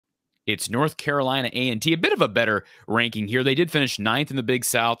It's North Carolina A&T, a bit of a better ranking here. They did finish ninth in the Big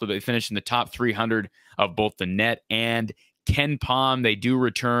South, but they finished in the top 300 of both the net and Ken Pom. They do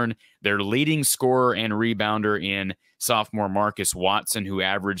return their leading scorer and rebounder in sophomore Marcus Watson, who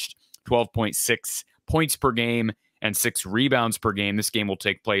averaged 12.6 points per game and 6 rebounds per game. This game will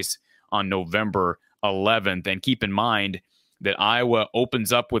take place on November 11th. And keep in mind that Iowa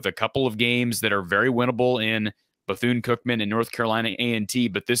opens up with a couple of games that are very winnable in Bethune-Cookman and North Carolina A&T,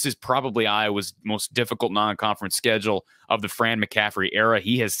 but this is probably Iowa's most difficult non-conference schedule of the Fran McCaffrey era.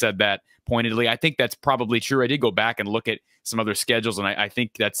 He has said that pointedly. I think that's probably true. I did go back and look at some other schedules, and I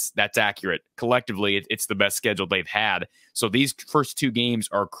think that's accurate. Collectively, it's the best schedule they've had. So these first 2 games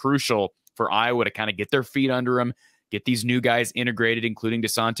are crucial for Iowa to kind of get their feet under them, get these new guys integrated, including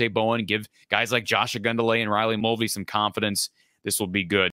Desante Bowen, give guys like Josh Agundale and Riley Mulvey some confidence. This will be good.